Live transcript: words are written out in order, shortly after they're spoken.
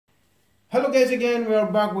Hello guys, again we are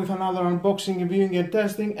back with another unboxing, reviewing and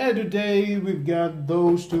testing, and today we've got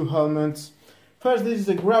those two helmets. First, this is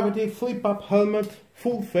a gravity flip-up helmet,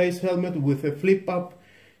 full face helmet with a flip-up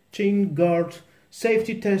chin guard,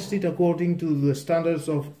 safety tested according to the standards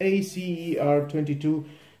of ECE-R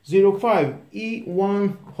 2205,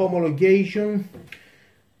 E1 homologation,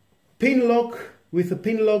 pin lock with a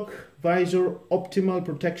pin lock visor, optimal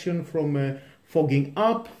protection from fogging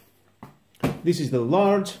up. This is the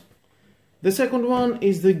large. The second one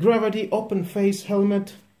is the gravity open face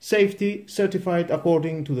helmet, safety certified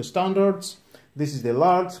according to the standards. This is the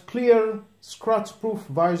large, clear, scratch-proof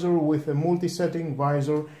visor with a multi-setting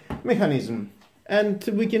visor mechanism. And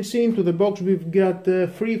we can see into the box we've got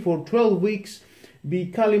free for 12 weeks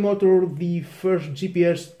the Motor, the first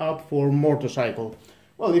GPS app for motorcycle.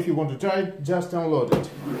 Well, if you want to try it, just download it.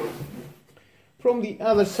 From the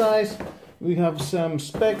other side we have some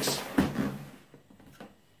specs.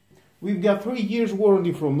 We've got 3 years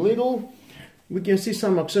warranty from Lidl. We can see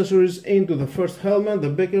some accessories into the first helmet, the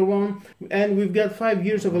bigger one, and we've got 5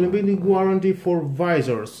 years of a limited warranty for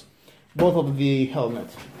visors, both of the helmet.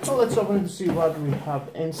 So let's open it to see what we have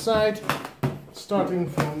inside. Starting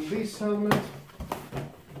from this helmet.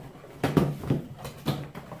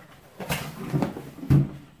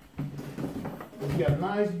 We've got a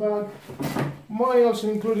nice bag. Manuals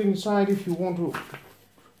included inside. If you want to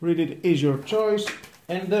read it, is your choice.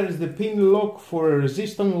 And there is the pin lock for a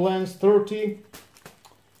resistant lens 30.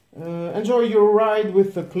 Enjoy your ride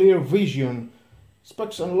with a clear vision.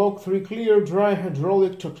 Specs unlock 3 clear, dry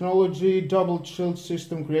hydraulic technology, double chill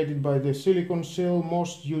system created by the silicone seal,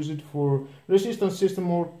 most used for resistant system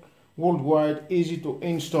worldwide, easy to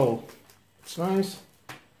install. It's nice.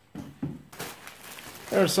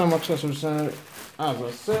 There are some accessories, as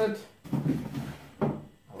I said.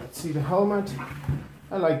 Let's see the helmet.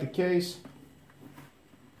 I like the case.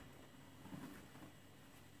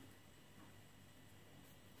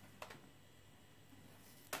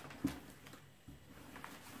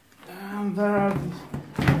 And there,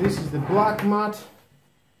 this is the black mat,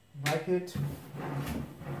 like it.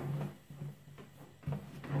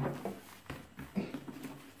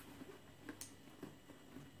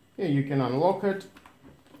 Here you can unlock it,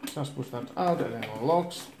 just push that out and it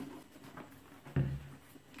unlocks.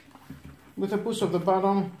 With a push of the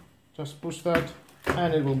button, just push that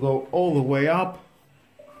and it will go all the way up,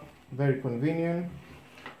 very convenient.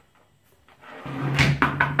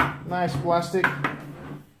 Nice plastic.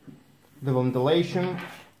 The ventilation.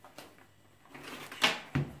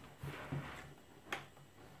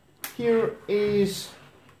 Here is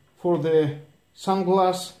for the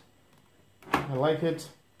sunglass. I like it.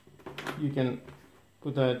 You can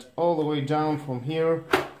put that all the way down from here,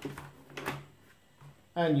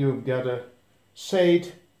 and you've got a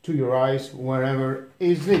shade to your eyes wherever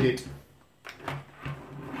is needed.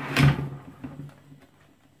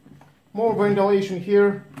 More ventilation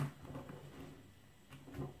here.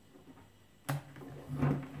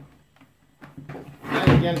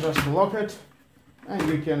 Again, just lock it and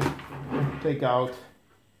you can take out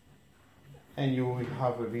and you will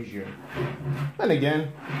have a vision. And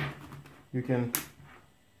again, you can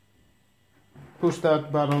push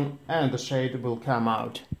that button and the shade will come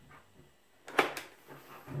out.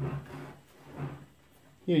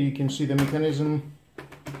 Here you can see the mechanism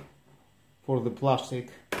for the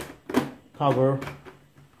plastic cover.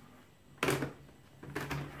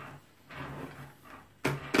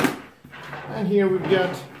 And here we've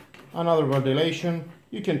got another ventilation.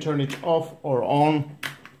 You can turn it off or on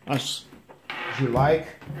as you like.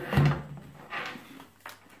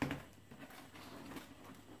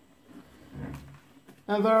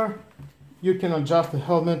 And there you can adjust the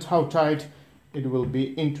helmet, how tight it will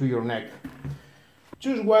be into your neck.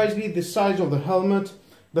 Choose wisely the size of the helmet.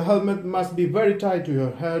 The helmet must be very tight to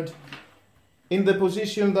your head, in the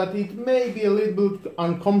position that it may be a little bit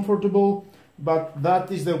uncomfortable, but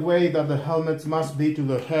that is the way that the helmets must be to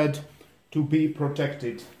the head to be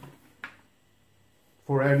protected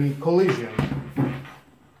for any collision.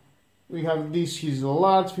 We have this is a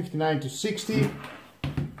large 59 to 60.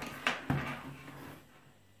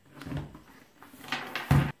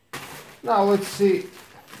 Now let's see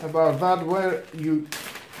about that, where you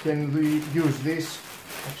can use these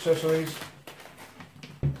accessories.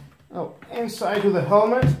 Now, inside of the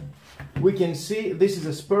helmet we can see this is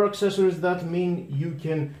a spare accessories. That means you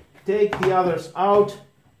can take the others out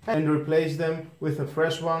and replace them with a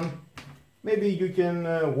fresh one. Maybe you can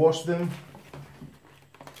wash them.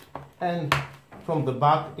 And from the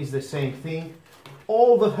back is the same thing.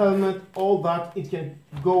 All the helmet, all that, it can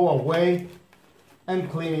go away and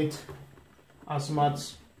clean it as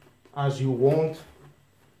much as you want.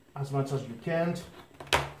 as much as you can.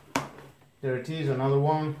 There it is, another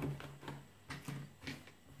one.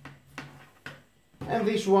 And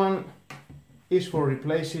this one is for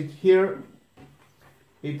replace it. Here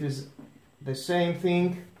it is the same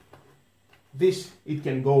thing. This, it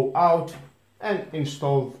can go out and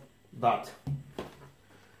install that.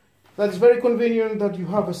 That's very convenient that you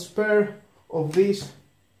have a spare of this,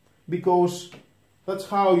 because that's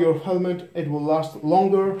how your helmet, it will last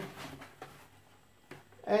longer,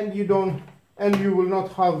 and you will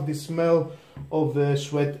not have the smell of the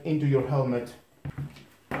sweat into your helmet.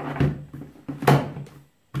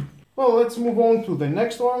 Well, let's move on to the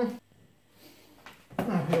next one.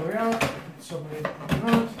 Here we are. Let's open it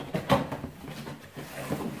out.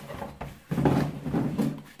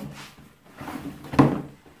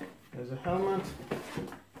 There's a helmet.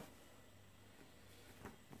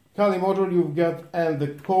 Kali module you've got, and the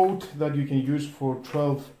coat that you can use for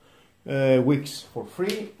 12 weeks for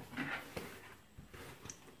free.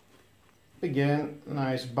 Again,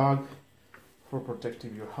 nice bag for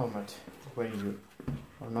protecting your helmet when you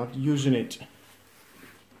are not using it.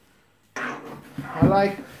 I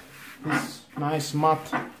like this nice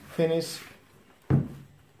matte finish.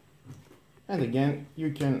 And again,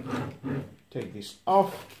 you can take this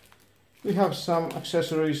off. We have some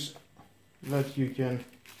accessories that you can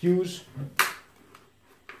use.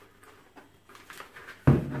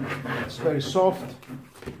 It's very soft.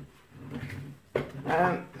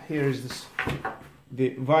 And here is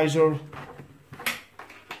the visor.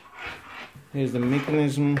 Here's the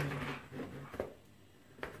mechanism.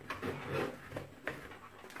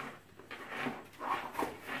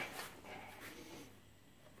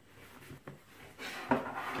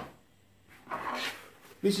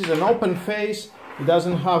 This is an open face. It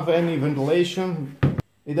doesn't have any ventilation.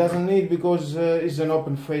 It doesn't need, because it's an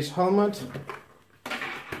open face helmet.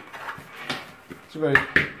 It's very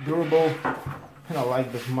durable, and I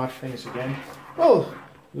like the matte finish again. Well,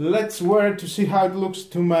 let's wear it to see how it looks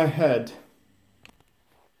to my head.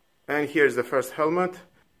 And here's the first helmet.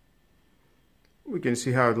 We can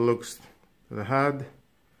see how it looks to the head.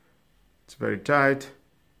 It's very tight.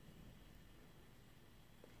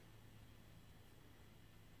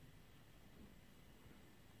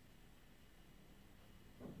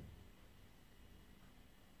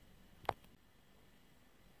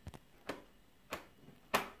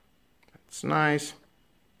 It's nice.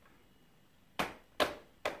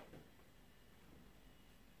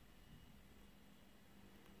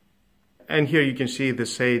 And here you can see the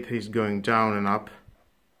shade is going down and up.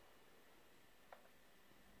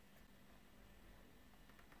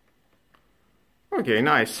 Okay,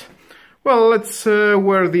 nice. Well, let's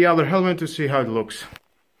wear the other helmet to see how it looks.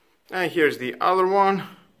 And here's the other one.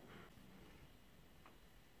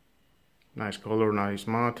 Nice color, nice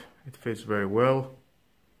matte. It fits very well.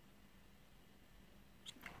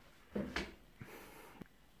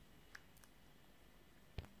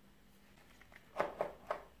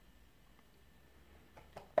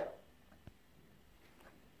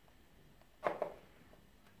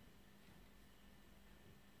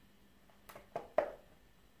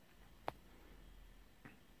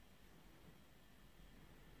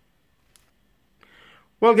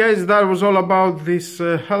 Well guys, that was all about this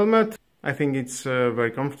helmet. I think it's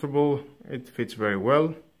very comfortable, it fits very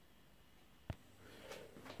well.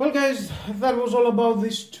 Well guys, that was all about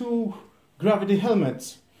these two gravity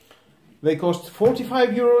helmets. They cost 45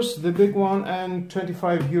 euros, the big one, and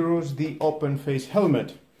 25 euros, the open face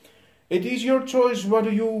helmet. It is your choice, what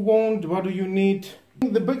do you want, what do you need.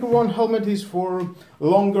 The bigger one helmet is for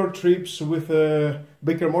longer trips with a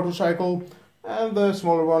bigger motorcycle. And the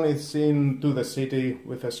smaller one is into the city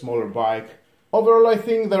with a smaller bike. Overall, I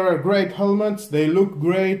think they are great helmets, they look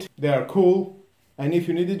great, they are cool, and if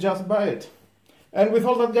you need it, just buy it. And with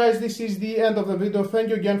all that guys, this is the end of the video. Thank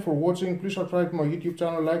you again for watching. Please subscribe to my YouTube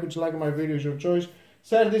channel, like my videos, your choice.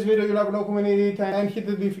 Share this video, you love no community, and hit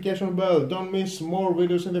the notification bell. Don't miss more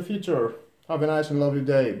videos in the future. Have a nice and lovely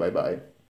day. Bye bye.